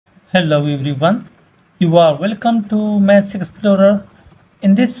Hello everyone, you are welcome to Maths Explorer.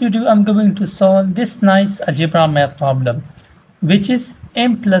 In this video I'm going to solve this nice algebra math problem, which is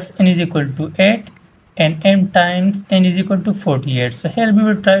m plus n is equal to 8 and m times n is equal to 48. So here we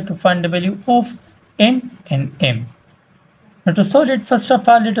will try to find the value of n and m. Now to solve it, first of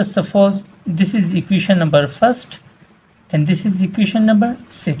all, let us suppose this is equation number first and this is equation number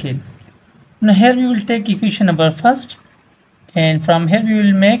second. Now here we will take equation number first, and from here we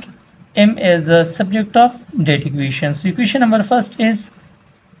will make m as a subject of that equation. So equation number first is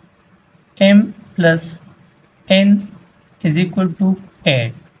m plus n is equal to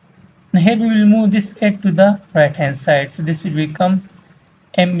 8. Now here we will move this 8 to the right hand side. So this will become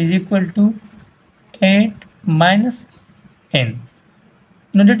m is equal to 8 minus n.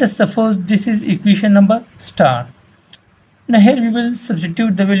 Now let us suppose this is equation number star. Now here we will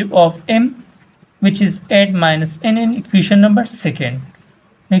substitute the value of m, which is 8 minus n, in equation number second.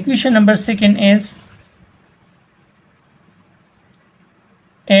 Equation number second is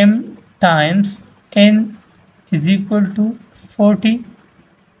m times n is equal to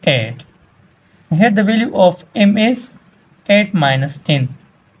 48. Here the value of m is 8 minus n.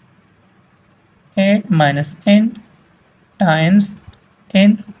 8 minus n times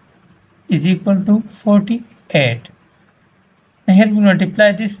n is equal to 48. Now here we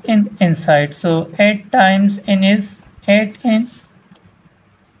multiply this n inside. So 8 times n is 8n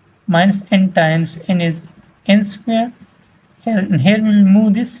minus n times n is n square. Here we will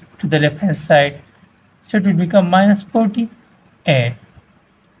move this to the left hand side. So it will become minus 48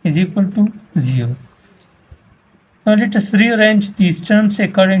 is equal to 0. Now let us rearrange these terms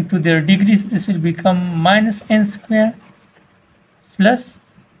according to their degrees. This will become minus n square plus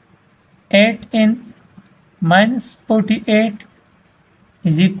 8n minus 48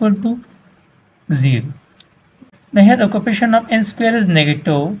 is equal to 0. Now here the coefficient of n square is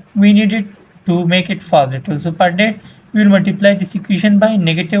negative. We need it to make it positive. So for that we will multiply this equation by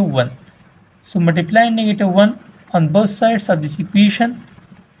negative 1. So multiply negative 1 on both sides of this equation.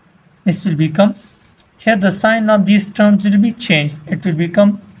 This will become, here the sign of these terms will be changed. It will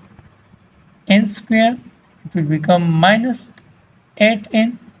become n square. It will become minus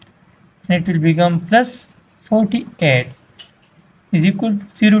 8n and it will become plus 48 is equal to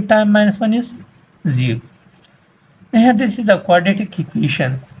 0 times minus 1 is 0. Now here this is the quadratic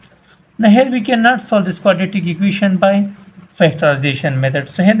equation. Now here we cannot solve this quadratic equation by factorization method.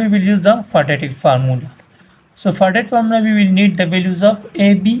 So here we will use the quadratic formula. So for that formula we will need the values of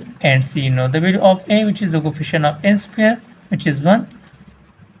a, b and c. Now the value of a, which is the coefficient of n square, which is 1.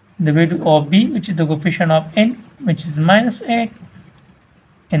 The value of b, which is the coefficient of n, which is minus 8.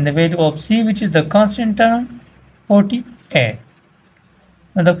 And the value of c, which is the constant term, 48.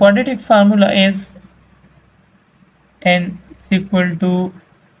 Now the quadratic formula is n is equal to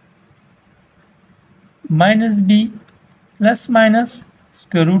minus b plus minus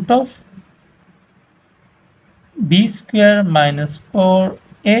square root of b square minus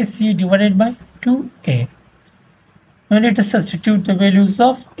 4ac divided by 2a. Now let us substitute the values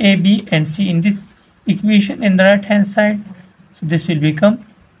of a, b and c in this equation in the right hand side. So this will become,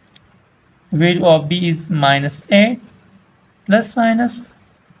 the value of b is minus 8 plus minus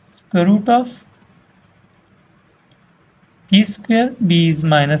square root of b square, b is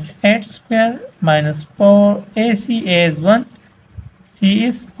minus 8 square minus 4ac, a is 1, c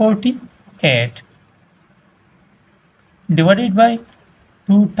is 48 divided by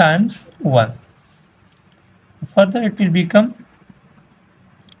 2 times 1. Further it will become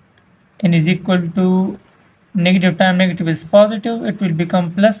n is equal to negative times negative is positive. It will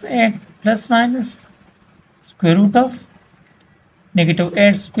become plus 8 plus minus square root of negative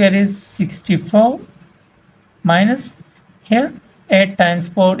 8 square is 64 minus, here 8 times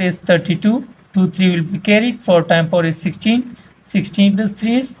 4 is 32, 2 3 will be carried, 4 times 4 is 16, 16 plus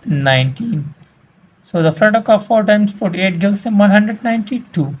 3 is 19. So the product of 4 times 48 gives him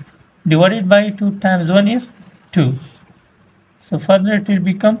 192 divided by 2 times 1 is 2. So further it will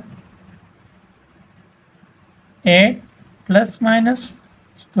become 8 plus minus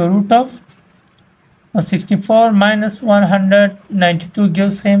square root of 64 minus 192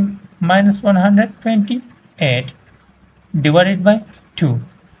 gives him minus 128 divided by 2.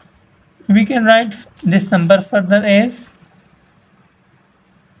 We can write this number further as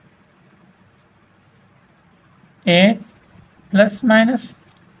 8 plus minus,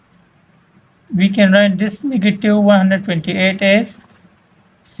 we can write this negative 128 as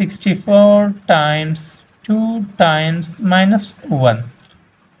 64 times 2 times minus 1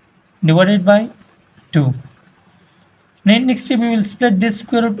 divided by 2. Next we will split this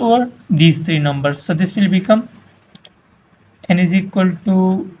square root over these three numbers. So this will become n is equal to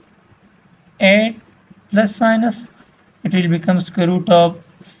 8 plus minus, it will become square root of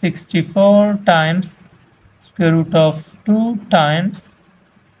 64 times square root of 2 times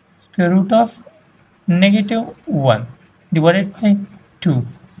square root of negative 1 divided by 2.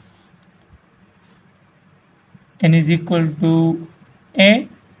 N is equal to 8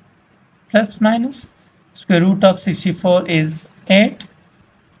 plus minus square root of 64 is 8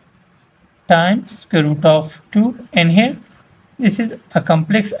 times square root of 2, and here this is a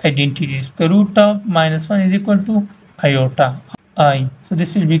complex identity. Square root of minus 1 is equal to iota I. So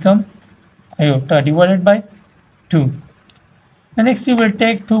this will become iota divided by 2. The next we will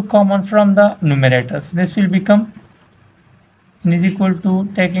take 2 common from the numerators. This will become n is equal to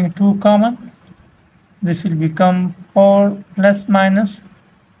taking 2 common. This will become 4 plus minus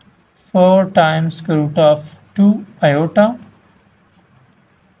 4 times square root of 2 iota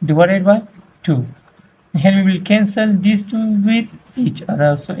divided by 2. Here we will cancel these two with each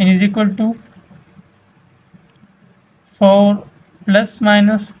other. So n is equal to 4 plus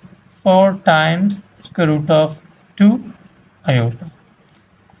minus 4 times square root of 2 iota.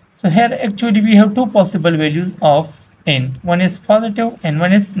 So here actually we have two possible values of n. One is positive and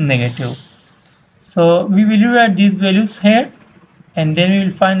one is negative. So we will rewrite these values here, and then we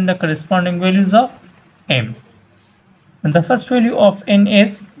will find the corresponding values of m. And the first value of n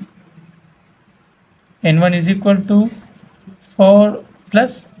is n1 is equal to 4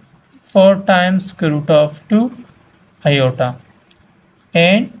 plus 4 times square root of 2 iota,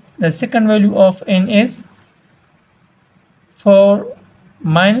 and the second value of n is 4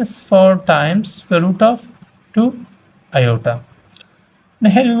 minus 4 times square root of 2 iota. Now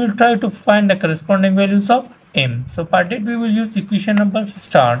here we will try to find the corresponding values of m. So for that we will use equation number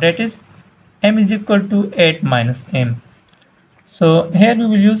star, that is m is equal to 8 minus m. So here we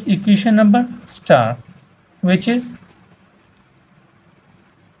will use equation number star, which is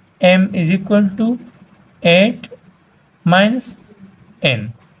m is equal to 8 minus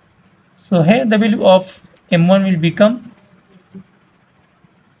n. So here the value of m1 will become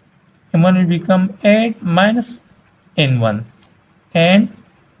 8 minus n1, and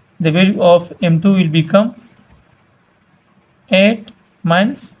the value of m2 will become 8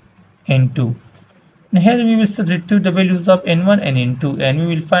 minus n2. Now here we will substitute the values of n1 and n2, and we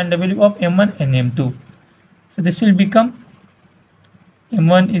will find the value of m1 and m2. So this will become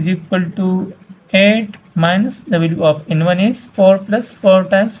m1 is equal to 8 minus the value of n1 is 4 plus 4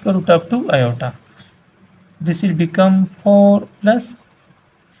 times square root of 2 iota. This will become 4 plus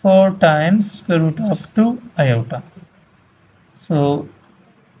 4 times square root of 2 iota. So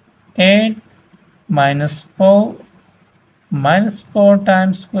 8 minus 4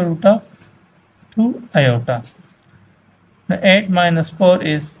 times square root of 2 iota. The 8 minus 4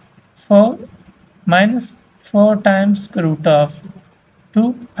 is 4 minus 4 times square root of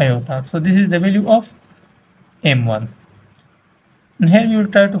 2 iota. So this is the value of m1. And here we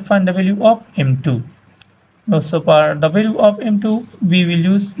will try to find the value of m2. So for the value of m2 we will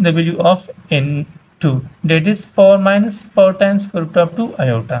use the value of n2, that is 4 minus 4 times square root of 2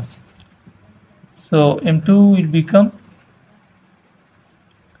 iota. So m2 will become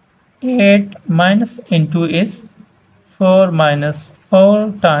 8 minus n2 is 4 minus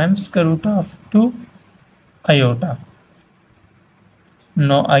 4 times square root of 2 iota.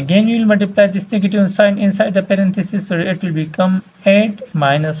 Now again we will multiply this negative sign inside the parenthesis, so it will become 8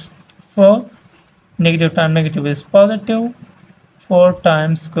 minus 4, negative times negative is positive, 4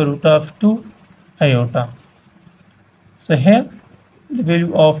 times square root of 2 iota. So here the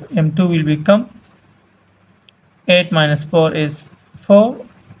value of m2 will become 8 minus 4 is 4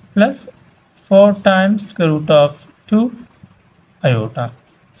 plus 4 times square root of 2 iota.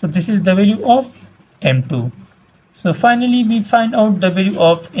 So this is the value of m2. So finally we find out the value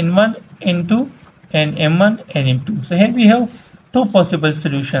of n1, n2 and m1 and m2. So here we have two possible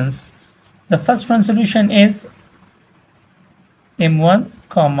solutions. The first one solution is m1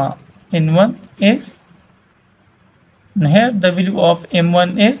 comma n1 is, here the value of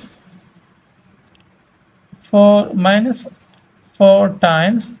m1 is 4 minus 4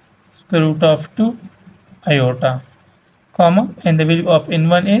 times square root of 2 iota, comma, and the value of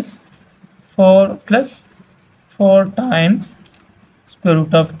n1 is 4 plus 4 times square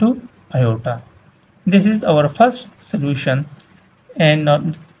root of 2 iota. This is our first solution.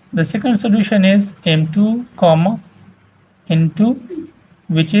 And the second solution is m2 comma n2,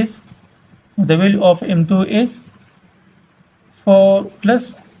 which is the value of m2 is 4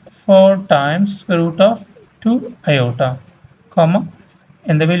 plus 4 times square root of 2 iota, comma,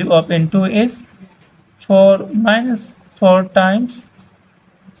 and the value of n2 is 4 minus 4 times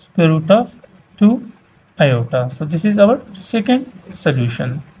square root of 2 iota. So this is our second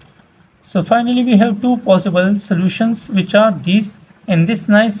solution. So finally we have two possible solutions, which are these in this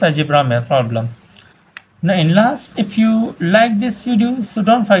nice algebra problem. Now in last, if you like this video, so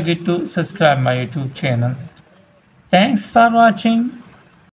don't forget to subscribe my YouTube channel. Thanks for watching.